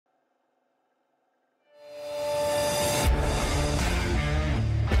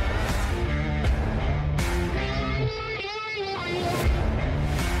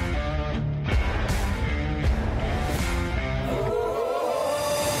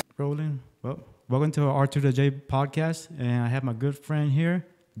Rolling. Well, welcome to our R to the J podcast, and I have my good friend here,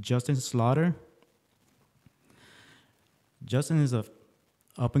 Justin Slaughter. Justin is a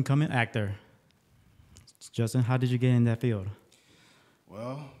up and coming actor. Justin, how did you get in that field?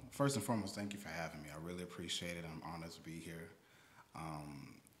 Well, first and foremost, thank you for having me. I really appreciate it. I'm honored to be here.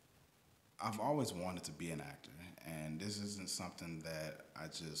 I've always wanted to be an actor, and this isn't something that I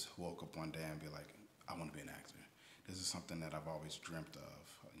just woke up one day and be like, I want to be an actor. This is something that I've always dreamt of.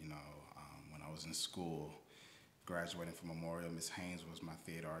 When I was in school, graduating from Memorial, Miss Haynes was my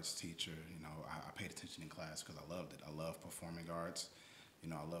theater arts teacher. I paid attention in class because I loved it. I love performing arts.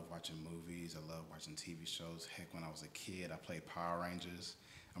 I love watching movies. I love watching TV shows. Heck, when I was a kid, I played Power Rangers.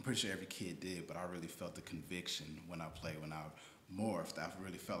 I'm pretty sure every kid did, but I really felt the conviction when I played, when I morphed. I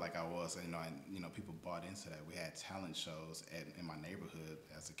really felt like I was, people bought into that. We had talent shows in my neighborhood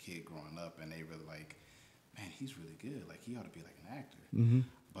as a kid growing up, and they really like, man, he's really good. Like, he ought to be like an actor. Mm-hmm.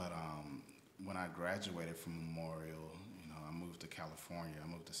 But when I graduated from Memorial, I moved to California. I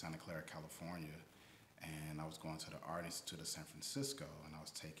moved to Santa Clara, California, and I was going to the Art Institute of San Francisco, and I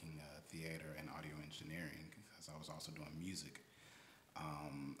was taking theater and audio engineering because I was also doing music.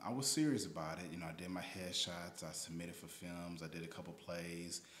 I was serious about it. I did my headshots. I submitted for films. I did a couple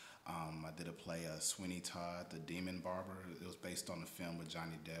plays. I did a play, Sweeney Todd, The Demon Barber. It was based on the film with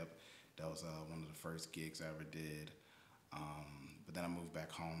Johnny Depp. That was one of the first gigs I ever did. But then I moved back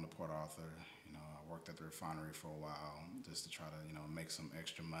home to Port Arthur. I worked at the refinery for a while just to try to, make some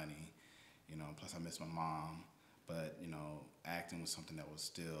extra money. Plus I miss my mom. But, acting was something that was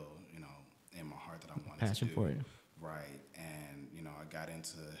still, in my heart that I wanted Passion to do. for you. Right. And, I got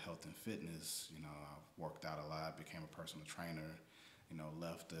into health and fitness. I worked out a lot, became a personal trainer,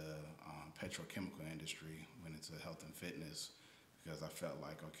 left the petrochemical industry, went into health and fitness because I felt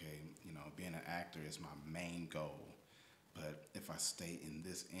like, okay, being an actor is my main goal. But if I stay in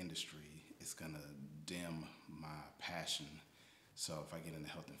this industry, it's going to dim my passion. So if I get into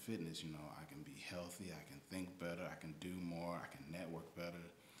health and fitness, I can be healthy, I can think better, I can do more, I can network better.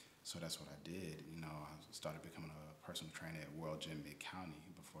 So that's what I did. I started becoming a personal trainer at World Gym Mid-County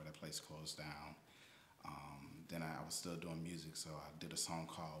before that place closed down. Then I was still doing music, so I did a song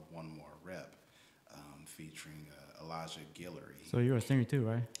called One More Rep, featuring Elijah Guillory. So you're a singer too,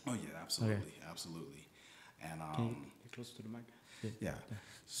 right? Oh, yeah, absolutely, Okay. absolutely. And Can you get closer to the mic? yeah.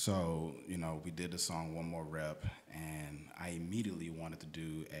 So, we did the song One More Rep, and I immediately wanted to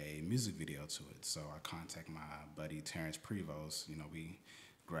do a music video to it. So I contacted my buddy Terrence Prevost. We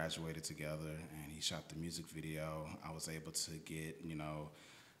graduated together, and he shot the music video. I was able to get,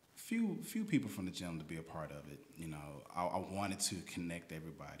 few people from the gym to be a part of it. I wanted to connect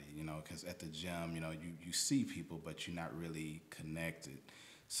everybody, because at the gym, you see people, but you're not really connected.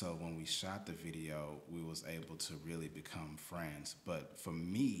 So when we shot the video, we was able to really become friends. But for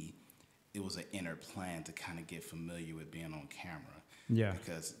me, it was an inner plan to kind of get familiar with being on camera. Yeah.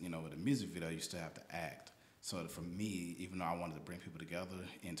 Because, with a music video, you still have to act. So for me, even though I wanted to bring people together,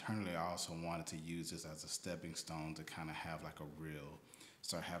 internally I also wanted to use this as a stepping stone to kind of have like a reel.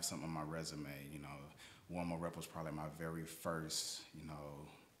 So I have something on my resume. One More Rep was probably my very first,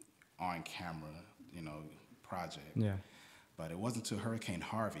 on camera, project. Yeah. But it wasn't until Hurricane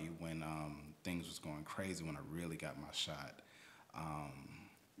Harvey when things was going crazy when I really got my shot.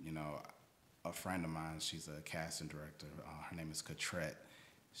 A friend of mine, she's a casting director. Her name is Katret.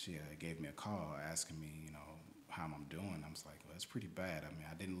 She gave me a call asking me, how I'm doing. I was like, well, it's pretty bad. I mean,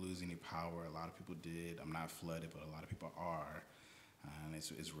 I didn't lose any power. A lot of people did. I'm not flooded, but a lot of people are. And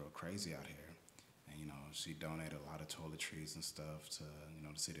it's real crazy out here. And, she donated a lot of toiletries and stuff to,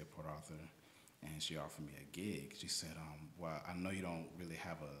 the city of Port Arthur. And she offered me a gig. She said, well, I know you don't really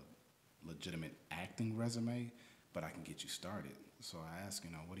have a legitimate acting resume, but I can get you started. So I asked,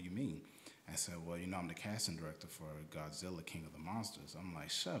 what do you mean? I said, well, I'm the casting director for Godzilla, King of the Monsters. I'm like,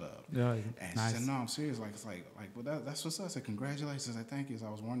 shut up. Yeah, and nice. she said, no, I'm serious. Well, that's what's up. I said, congratulations. I said, thank you. So I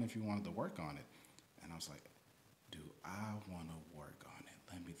was wondering if you wanted to work on it. And I was like, do I want to work on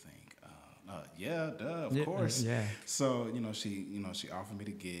it? Let me think. Yeah, duh, of course. Yeah. So, she offered me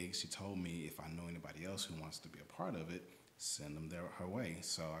the gig. She told me if I know anybody else who wants to be a part of it, send them her way.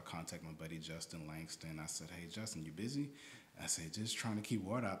 So I contacted my buddy Justin Langston. I said, hey, Justin, you busy? I said, just trying to keep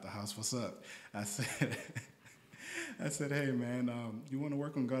water out the house. What's up? I said, hey, man, you want to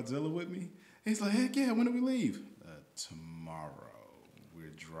work on Godzilla with me? He's like, heck yeah, when do we leave? Tomorrow.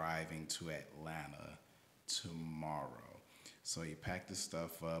 We're driving to Atlanta tomorrow. So he packed his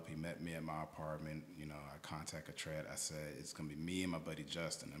stuff up. He met me at my apartment. I contacted Katret. I said, it's going to be me and my buddy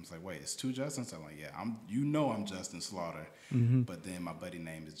Justin. I was like, wait, it's two Justins? I'm like, yeah, I'm Justin Slaughter. Mm-hmm. But then my buddy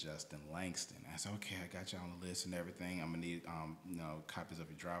name is Justin Langston. I said, okay, I got you on the list and everything. I'm gonna need, copies of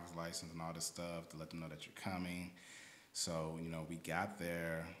your driver's license and all this stuff to let them know that you're coming. So, we got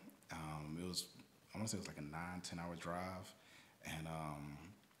there. It was, I want to say it was like a 9, 10 hour drive. And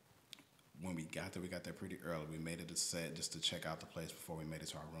when we got there pretty early. We made it to set just to check out the place before we made it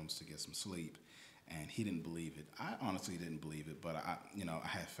to our rooms to get some sleep. And he didn't believe it. I honestly didn't believe it, but I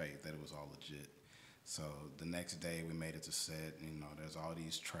had faith that it was all legit. So the next day we made it to set. There's all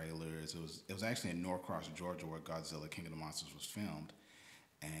these trailers. It was actually in Norcross, Georgia, where Godzilla King of the Monsters was filmed.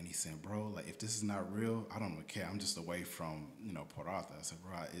 And he said, bro, like if this is not real, I don't care. I'm just away from Port Arthur. I said,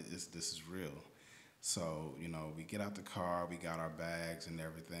 bro, this is real. So we get out the car, we got our bags and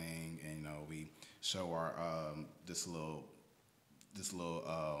everything, and we show our this little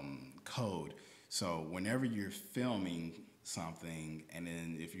code. So whenever you're filming something, and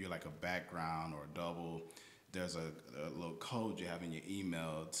then if you're like a background or a double, there's a little code you have in your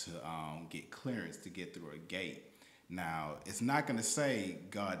email to get clearance to get through a gate. Now, it's not going to say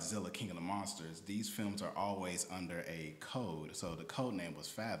Godzilla King of the Monsters. These films are always under a code. So the code name was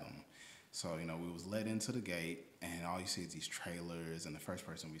Fathom. So, we was let into the gate, and all you see is these trailers, and the first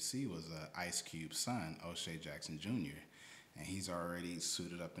person we see was Ice Cube's son, O'Shea Jackson Jr., and he's already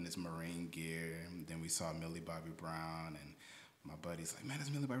suited up in his Marine gear. And then we saw Millie Bobby Brown, and my buddy's like, man,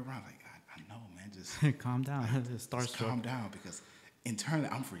 that's Millie Bobby Brown. I'm like, I know, man, just calm down. just calm down, because internally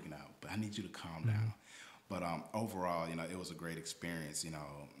I'm freaking out, but I need you to calm down. But overall, it was a great experience.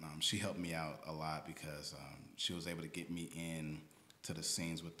 She helped me out a lot because she was able to get me in to the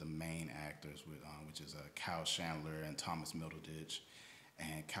scenes with the main actors, which is Kyle Chandler and Thomas Middleditch.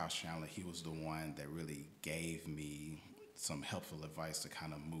 And Kyle Chandler, he was the one that really gave me some helpful advice to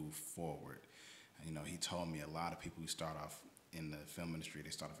kind of move forward. He told me a lot of people who start off in the film industry,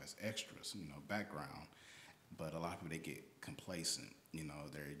 they start off as extras, background. But a lot of people, they get complacent.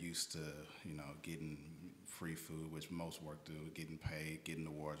 They're used to, getting free food, which most work do, getting paid, getting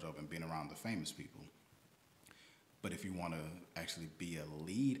the wardrobe, and being around the famous people. But if you want to actually be a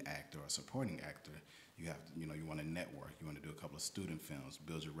lead actor or a supporting actor, you have to, you want to network. You want to do a couple of student films,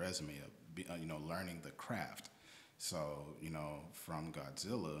 build your resume up, learning the craft. So, from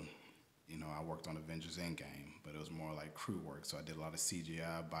Godzilla, I worked on Avengers Endgame, but it was more like crew work. So I did a lot of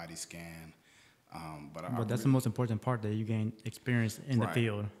CGI, body scan. But that's the most important part, that you gain experience in the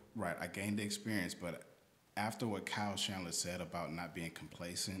field. Right. I gained the experience, but after what Kyle Chandler said about not being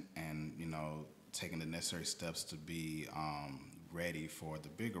complacent and, taking the necessary steps to be ready for the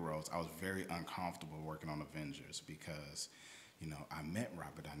bigger roles, I was very uncomfortable working on Avengers because, I met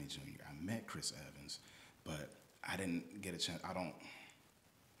Robert Downey Jr., I met Chris Evans, but I didn't get a chance.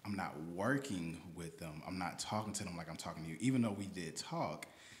 I'm not working with them. I'm not talking to them like I'm talking to you. Even though we did talk,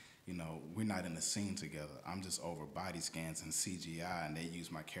 we're not in the scene together. I'm just over body scans and CGI, and they use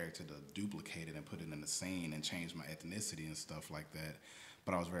my character to duplicate it and put it in the scene and change my ethnicity and stuff like that.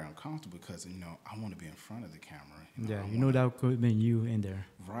 But I was very uncomfortable because, I want to be in front of the camera. That could have been you in there.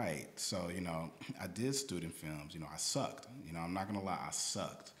 Right. So, I did student films. I sucked. I'm not going to lie, I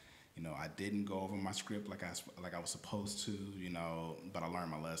sucked. I didn't go over my script like I was supposed to, but I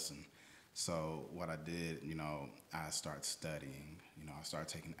learned my lesson. So what I did, I started studying. I started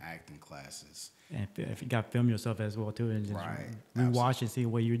taking acting classes. And if you got to film yourself as well too, and just Watch and see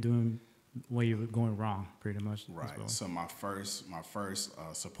what you're doing, where you're going wrong, pretty much. Right. Well. So my first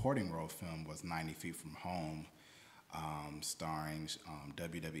supporting role film was 90 Feet from Home, starring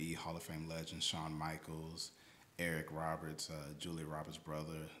WWE Hall of Fame legend Shawn Michaels, Eric Roberts, Julia Roberts'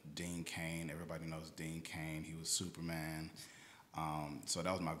 brother, Dean Cain. Everybody knows Dean Cain. He was Superman. So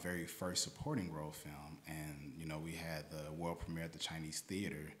that was my very first supporting role film. And, we had the world premiere at the Chinese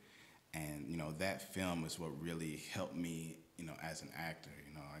Theater. And, that film is what really helped me, as an actor.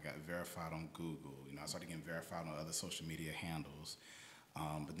 I got verified on Google. I started getting verified on other social media handles.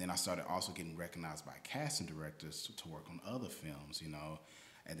 But then I started also getting recognized by casting directors to work on other films,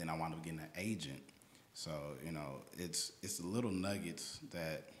 and then I wound up getting an agent. So, it's the little nuggets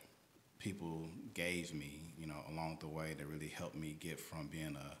that people gave me, along the way that really helped me get from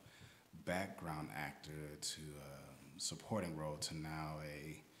being a background actor to a supporting role to now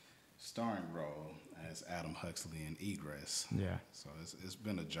a starring role as Adam Huxley in Egress. Yeah. So it's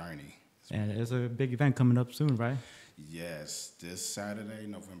been a journey. And there's a big event coming up soon, right? Yes, this Saturday,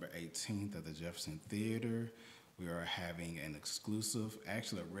 November 18th at the Jefferson Theater, we are having an exclusive,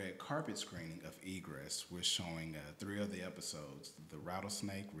 actually a red carpet screening of Egress. We're showing 3 of the episodes, The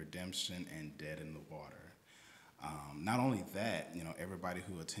Rattlesnake, Redemption, and Dead in the Water. Not only that, everybody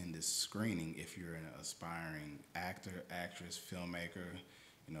who attend this screening, if you're an aspiring actor, actress, filmmaker,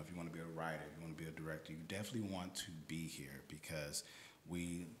 if you want to be a writer, if you want to be a director, you definitely want to be here because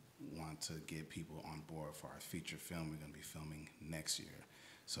we want to get people on board for our feature film we're going to be filming next year.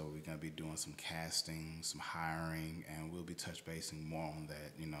 So we're going to be doing some casting, some hiring, and we'll be touch basing more on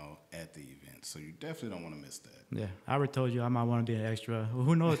that, at the event. So you definitely don't want to miss that. Yeah, I already told you I might want to be an extra.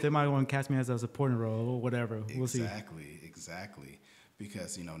 Who knows? They might want to cast me as a supporting role or whatever. We'll see. Exactly.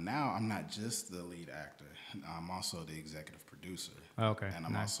 Because, now I'm not just the lead actor. I'm also the executive producer. Okay. And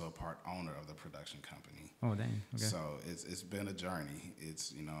I'm also a part owner of the production company. Oh, dang. Okay. So it's been a journey.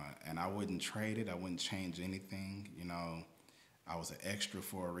 It's, and I wouldn't trade it. I wouldn't change anything. I was an extra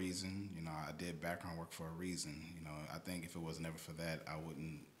for a reason. I did background work for a reason. I think if it was never for that, I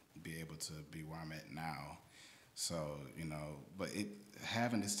wouldn't be able to be where I'm at now. So, but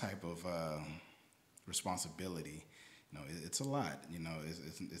having this type of responsibility, it's a lot.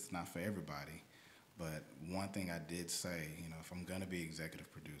 It's not for everybody. But one thing I did say, if I'm going to be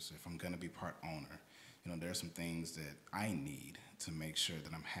executive producer, if I'm going to be part owner, there are some things that I need to make sure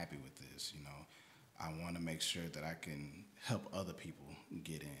that I'm happy with this. I want to make sure that I can help other people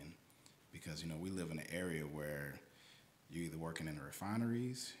get in because, we live in an area where you're either working in the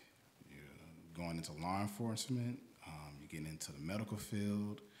refineries, you're going into law enforcement, you're getting into the medical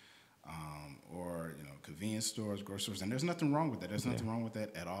field, or, convenience stores, grocery stores. And there's nothing wrong with that. There's nothing wrong with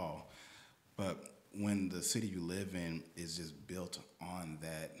that at all. But when the city you live in is just built on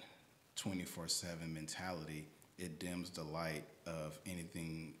that 24/7 mentality, it dims the light of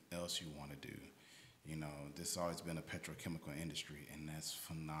anything else you want to do. This has always been a petrochemical industry, and that's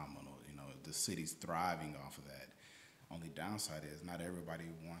phenomenal. The city's thriving off of that. Only downside is not everybody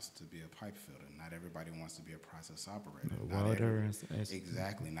wants to be a pipe fitter. Not everybody wants to be a process operator.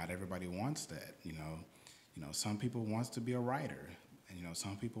 Exactly. Not everybody wants that. Some people wants to be a writer. And,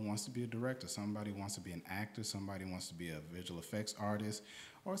 some people wants to be a director. Somebody wants to be an actor. Somebody wants to be a visual effects artist.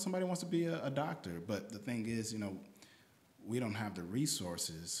 Or somebody wants to be a doctor. But the thing is, we don't have the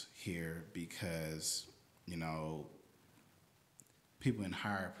resources here because, people in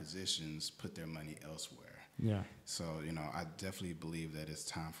higher positions put their money elsewhere. Yeah. So, I definitely believe that it's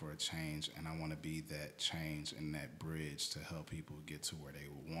time for a change, and I want to be that change and that bridge to help people get to where they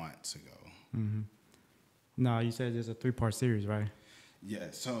want to go. Mm-hmm. No, you said there's a 3-part series, right?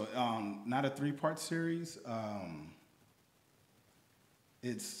 Yeah, so not a 3-part series.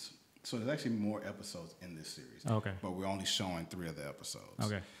 There's actually more episodes in this series. Okay. But we're only showing 3 of the episodes.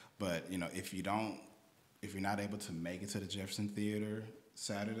 Okay. But if you're not able to make it to the Jefferson Theater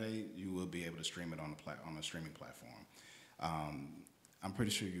Saturday, you will be able to stream it on a streaming platform. I'm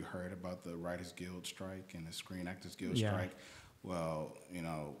pretty sure you heard about the Writers Guild strike and the Screen Actors Guild strike. Well,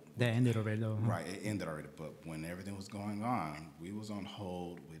 that ended already, though. Huh? Right, it ended already. But when everything was going on, we was on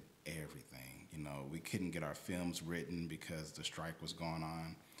hold with everything. We couldn't get our films written because the strike was going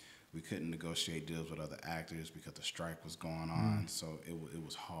on. We couldn't negotiate deals with other actors because the strike was going on. So it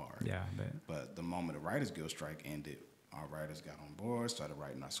was hard. Yeah, I bet. But the moment the Writers Guild strike ended, our writers got on board, started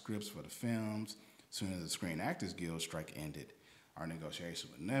writing our scripts for the films. As soon as the Screen Actors Guild strike ended, our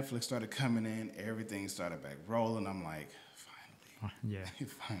negotiation with Netflix started coming in. Everything started back rolling. I'm like, finally. Yeah.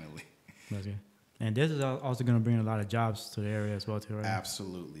 Finally. That's good. And this is also going to bring a lot of jobs to the area as well, too, right?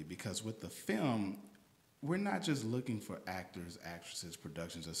 Absolutely. Because with the film, we're not just looking for actors, actresses,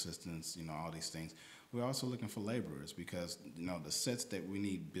 productions assistants, all these things. We're also looking for laborers because, the sets that we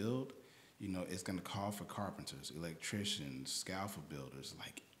need built, it's going to call for carpenters, electricians, scaffold builders,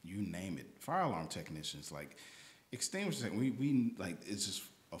 like you name it, fire alarm technicians, like extinguishers. We like it's just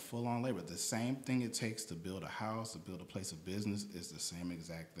a full-on labor. The same thing it takes to build a house, to build a place of business, is the same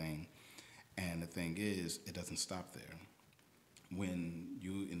exact thing. And the thing is, it doesn't stop there. When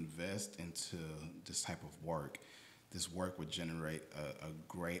you invest into this type of work, this work would generate a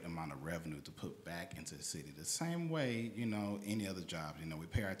great amount of revenue to put back into the city. The same way, any other job. We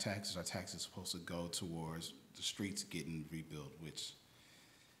pay our taxes. Our taxes are supposed to go towards the streets getting rebuilt, which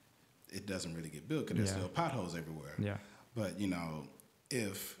it doesn't really get built because there's still potholes everywhere. Yeah. But,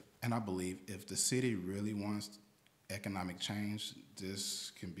 I believe if the city really wants economic change,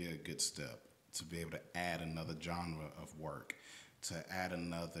 this can be a good step to be able to add another genre of work, to add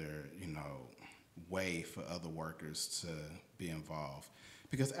another, way for other workers to be involved.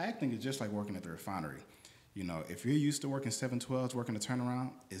 Because acting is just like working at the refinery. If you're used to working 7/12s, working a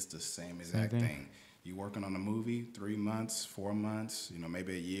turnaround, it's the same exact thing. You're working on a movie, 3 months, 4 months,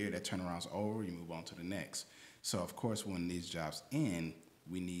 maybe a year, that turnaround's over, you move on to the next. So, of course, when these jobs end,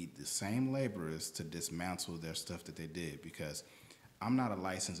 we need the same laborers to dismantle their stuff that they did, because I'm not a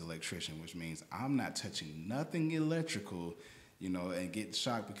licensed electrician, which means I'm not touching nothing electrical, and get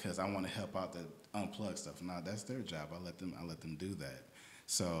shocked because I want to help out the unplug stuff. No, that's their job. I let them do that.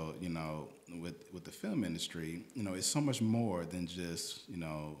 So, with the film industry, it's so much more than just,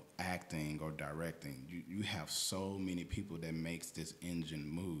 acting or directing. You have so many people that makes this engine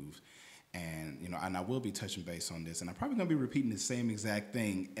move. And, and I will be touching base on this, and I'm probably going to be repeating the same exact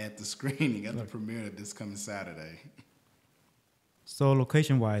thing at the screening, at the premiere this coming Saturday. So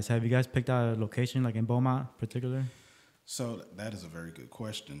location-wise, have you guys picked out a location, like in Beaumont particular? So that is a very good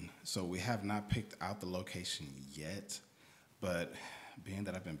question. So we have not picked out the location yet, but being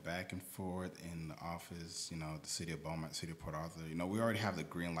that I've been back and forth in the office, the city of Beaumont, city of Port Arthur, we already have the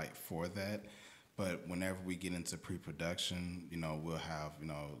green light for that. But whenever we get into pre-production, we'll have,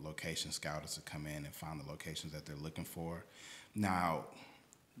 location scouters to come in and find the locations that they're looking for. Now,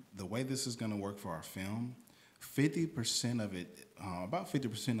 the way this is going to work for our film, 50% of it, about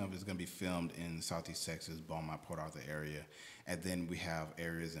 50% of it is going to be filmed in Southeast Texas, Beaumont, Port Arthur area. And then we have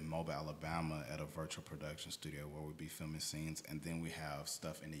areas in Mobile, Alabama at a virtual production studio where we'll be filming scenes. And then we have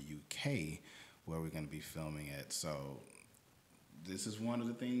stuff in the UK where we're going to be filming at. So this is one of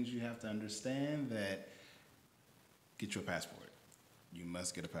the things you have to understand, that get your passport. You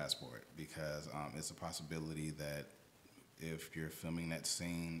must get a passport, because it's a possibility that if you're filming that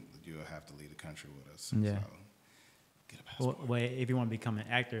scene, you'll have to leave the country with us. Yeah. So get a passport. Well, if you want to become an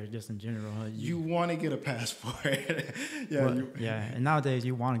actor, just in general, you want to get a passport. Yeah. Well, and nowadays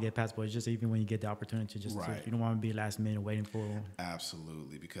you want to get a passport. It's just even when you get the opportunity, Right. You don't want to be last minute waiting for.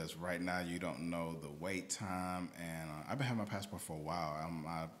 Absolutely, because right now you don't know the wait time, and I've been having my passport for a while.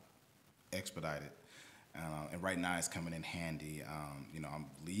 I expedited. And right now it's coming in handy. I'm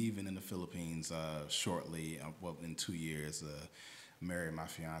leaving in the Philippines shortly. In 2 years. Marry my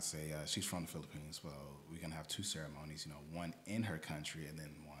fiance. She's from the Philippines, so we're gonna have 2 ceremonies. One in her country and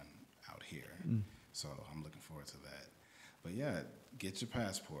then one out here. So I'm looking forward to that. But yeah, get your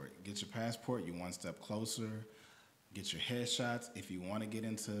passport. Get your passport. You're one step closer. Get your headshots. If you want to get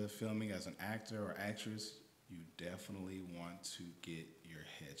into filming as an actor or actress, you definitely want to get your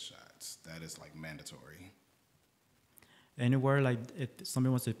headshots. That is like mandatory. Anywhere, like if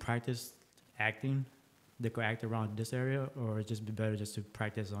somebody wants to practice acting, they could act around this area, or it'd just be better just to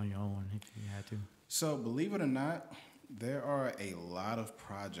practice on your own if you had to? So believe it or not, there are a lot of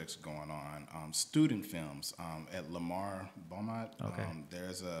projects going on. Student films at Lamar Beaumont. Okay.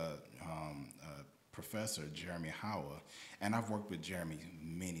 There's a professor, Jeremy Howell, and I've worked with Jeremy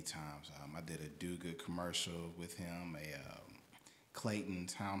many times. I did a Do Good commercial with him, a Clayton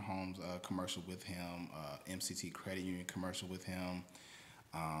Townhomes commercial with him, MCT Credit Union commercial with him,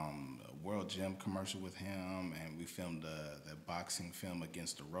 World Gym commercial with him, and we filmed the boxing film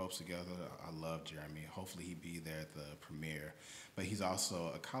Against the Ropes together. I love Jeremy. Hopefully he'll be there at the premiere. But he's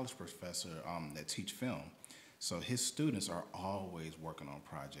also a college professor that teach film. So his students are always working on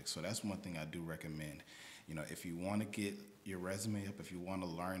projects. So that's one thing I do recommend. If you want to get your resume up, if you want to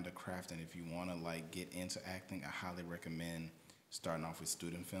learn the craft, and if you want to get into acting, I highly recommend starting off with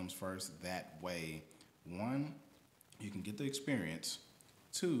student films first. That way, 1, you can get the experience.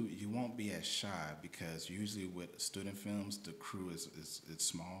 2, you won't be as shy, because usually with student films, the crew is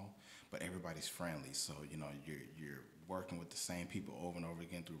small, but everybody's friendly. So you're working with the same people over and over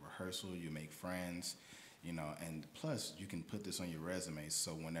again through rehearsal. You make friends. And plus you can put this on your resume,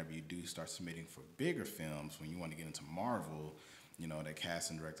 so whenever you do start submitting for bigger films, when you want to get into Marvel, that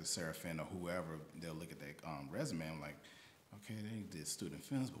casting director Sarah Finn or whoever, they'll look at that resume. I'm like, okay, they did student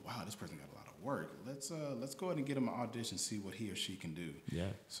films, but wow, this person got a lot of work. Let's go ahead and get him an audition, see what he or she can do. Yeah.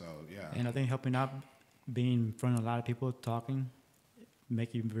 So yeah. And I think helping out, being in front of a lot of people talking,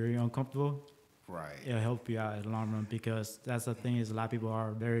 make you very uncomfortable. Right. It'll help you out in the long run, because that's the thing, is a lot of people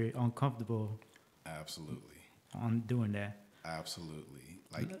are very uncomfortable. Absolutely. On doing that. Absolutely.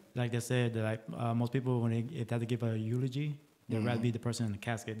 Like they said, most people, when if they have to give a eulogy, they'd rather be the person in the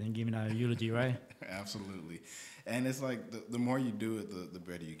casket than giving out a eulogy, right? Absolutely. And it's like the more you do it, the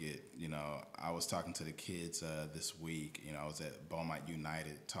better you get. I was talking to the kids this week. I was at Beaumont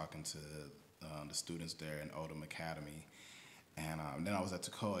United talking to the students there in Oldham Academy. And then I was at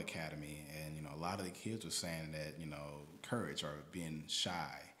Tacoma Academy, and a lot of the kids were saying that courage or being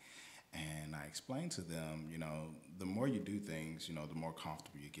shy. And I explained to them, the more you do things, the more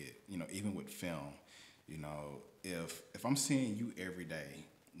comfortable you get. Even with film, if I'm seeing you every day,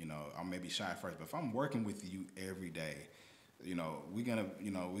 I may be shy at first, but if I'm working with you every day, we're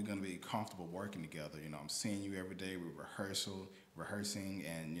gonna be comfortable working together. I'm seeing you every day. We're rehearsing,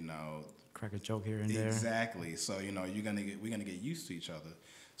 and crack a joke here and there. Exactly. So we're gonna get used to each other.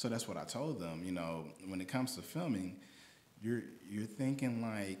 So that's what I told them. When it comes to filming, you're thinking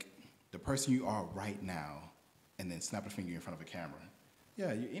like the person you are right now, and then snap a finger in front of a camera.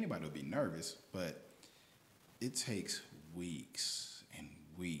 Yeah, anybody would be nervous, but it takes weeks and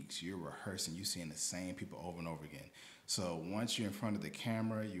weeks. You're rehearsing. You're seeing the same people over and over again. So once you're in front of the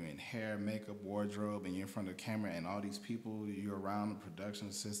camera, you're in hair, makeup, wardrobe, and you're in front of the camera, and all these people you're around, the production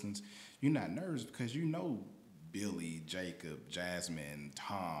assistants, you're not nervous because you know Billy, Jacob, Jasmine,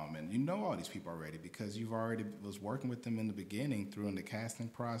 Tom, and you know all these people already because you've already was working with them in the beginning through in the casting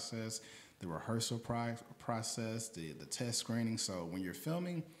process, the rehearsal process, the test screening. So when you're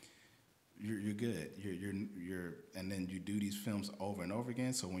filming, you're good. You're and then you do these films over and over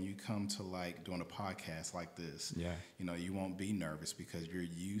again. So when you come to like doing a podcast like this, Yeah. you know, you won't be nervous because you're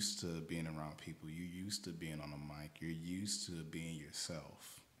used to being around people. You're used to being on a mic. You're used to being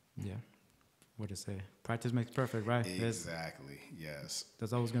yourself. Yeah. What to say? Practice makes perfect, right? Exactly. Yes.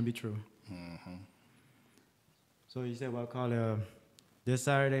 That's always gonna be true. Mm-hmm. So you said, well, call it this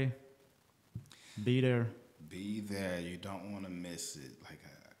Saturday. Be there. Be there. You don't want to miss it.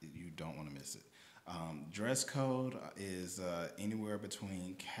 You don't want to miss it. Dress code is anywhere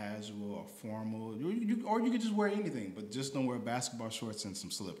between casual or formal. Or you could just wear anything, but just don't wear basketball shorts and some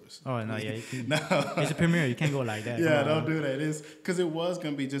slippers. Oh, no, yeah. No. It's a premiere. You can't go like that. Yeah, don't do that. It's because it was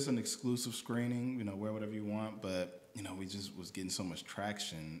going to be just an exclusive screening, you know, wear whatever you want. But, you know, we just was getting so much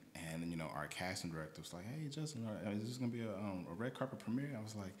traction. And, you know, our casting director was like, hey, Justin, is this going to be a red carpet premiere? I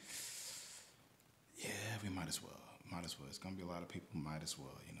was like, yeah, we might as well. It's going to be a lot of people. Might as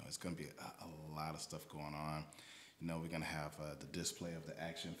well. You know, it's going to be a lot of stuff going on. You know, we're going to have the display of the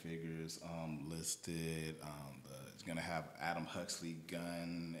action figures listed. It's going to have Adam Huxley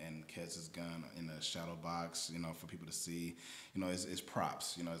gun and Kez's gun in a shadow box, you know, for people to see. You know, it's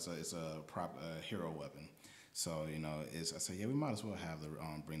props. You know, it's a prop hero weapon. So, you know, I say, yeah, we might as well have the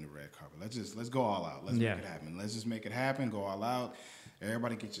bring the red carpet. Let's go all out. Let's make it happen. Let's just make it happen. Go all out.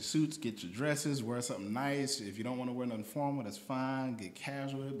 Everybody get your suits, get your dresses, wear something nice. If you don't want to wear nothing formal, that's fine. Get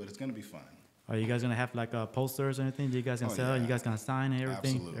casual, but it's going to be fun. Are you guys going to have like posters or anything? You guys going to sell? Yeah. You guys going to sign and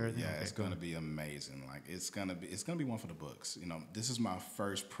everything? Absolutely. Everything? Yeah, Okay, it's going to be amazing. Like it's going to be one for the books. You know, this is my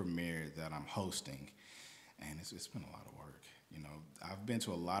first premiere that I'm hosting, and it's been a lot of work. You know, I've been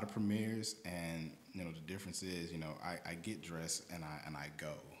to a lot of premieres, and you know the difference is, you know, I get dressed and I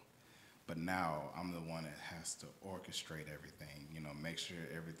go. But now I'm the one that has to orchestrate everything, you know, make sure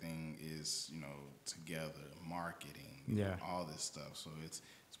everything is, you know, together, marketing, you know, all this stuff. So it's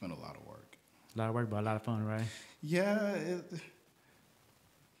been a lot of work. A lot of work, but a lot of fun, right? Yeah,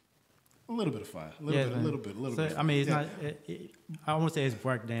 a little bit of fun. A little bit. I mean, it's not. I won't say it's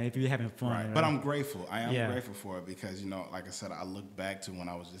work, Dan. If you're having fun, right? But I'm grateful. I am grateful for it because, you know, like I said, I look back to when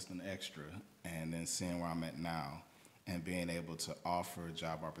I was just an extra, and then seeing where I'm at now, and being able to offer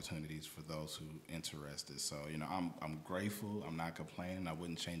job opportunities for those who are interested. So, you know, I'm grateful. I'm not complaining. I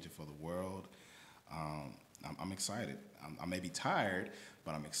wouldn't change it for the world. I'm excited. I may be tired,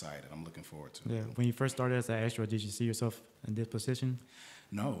 but I'm excited. I'm looking forward to it. Yeah. When you first started as an extra, did you see yourself in this position?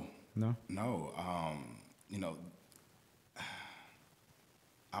 No. No? You know,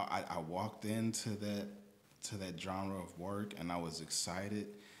 I walked into that genre of work, and I was excited.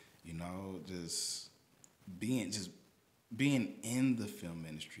 You know, just being in the film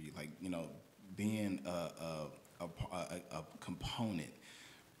industry, like, you know, being a component,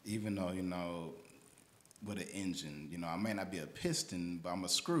 even though, you know, with an engine, you know, I may not be a piston, but I'm a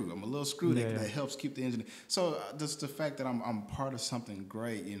screw. I'm a little screw that helps keep the engine. So just the fact that I'm part of something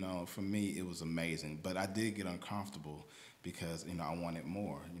great, you know, for me, it was amazing. But I did get uncomfortable because, you know, I wanted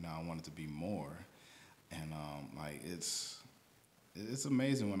more. You know, I wanted to be more. And, like, it's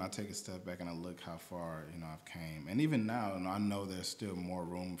amazing when I take a step back and I look how far, you know, I've came. And even now, you know, I know there's still more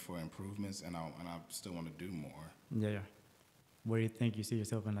room for improvements, and I still want to do more. Yeah. Where do you think you see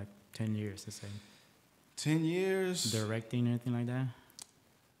yourself in, like, 10 years, to say? 10 years. Directing, anything like that?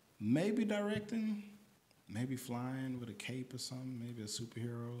 Maybe directing. Maybe flying with a cape or something. Maybe a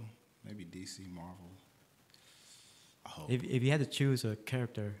superhero. Maybe DC, Marvel. I hope. If you had to choose a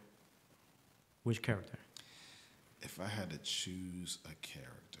character, which character? If I had to choose a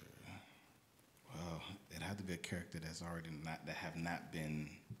character, well, it had to be a character that's already that have not been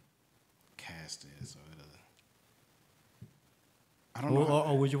casted. So I don't know.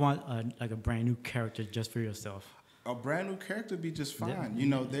 Or would you want like a brand new character just for yourself? A brand new character would be just fine. Yeah. You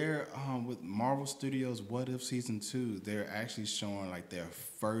know, they're with Marvel Studios' What If Season 2, they're actually showing like their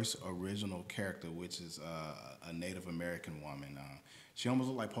first original character, which is a Native American woman. She almost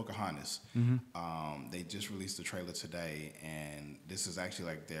looked like Pocahontas. Mm-hmm. They just released the trailer today, and this is actually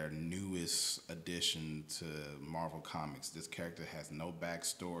like their newest addition to Marvel Comics. This character has no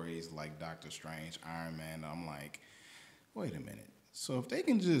backstories like Doctor Strange, Iron Man. I'm like, wait a minute. So if they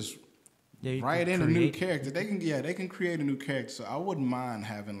can just write in a new character, they can create a new character. So I wouldn't mind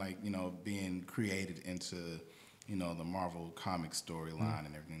having, like, you know, being created into, the Marvel comic storyline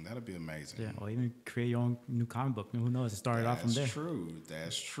and everything. That'll be amazing. Yeah, or even create your own new comic book. Who knows? It started off from there.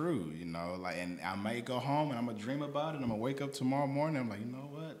 That's true. And I may go home and I'm gonna dream about it. I'm gonna wake up tomorrow morning. I'm like, you know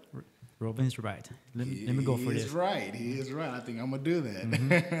what? Robin's right. Let me go for this. He is right. I think I'm gonna do that.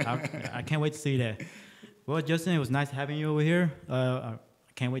 Mm-hmm. I can't wait to see that. Well, Justin, it was nice having you over here. I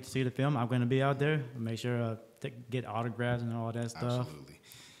can't wait to see the film. I'm gonna be out there. Make sure to get autographs and all that stuff. Absolutely.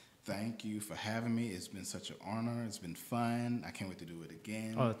 Thank you for having me. It's been such an honor. It's been fun. I can't wait to do it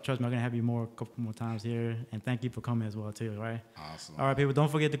again. Oh, trust me, I'm gonna have you a couple more times here, and thank you for coming as well too. All right. Awesome. All right, people,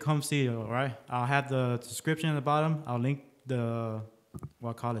 don't forget to come see it. All right. I'll have the description at the bottom. I'll link the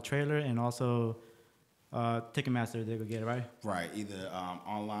trailer and also Ticketmaster. They could get it right. Right. Either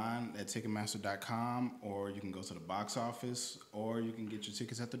online at Ticketmaster.com, or you can go to the box office, or you can get your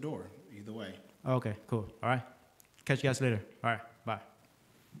tickets at the door. Either way. Okay. Cool. All right. Catch you guys later. All right.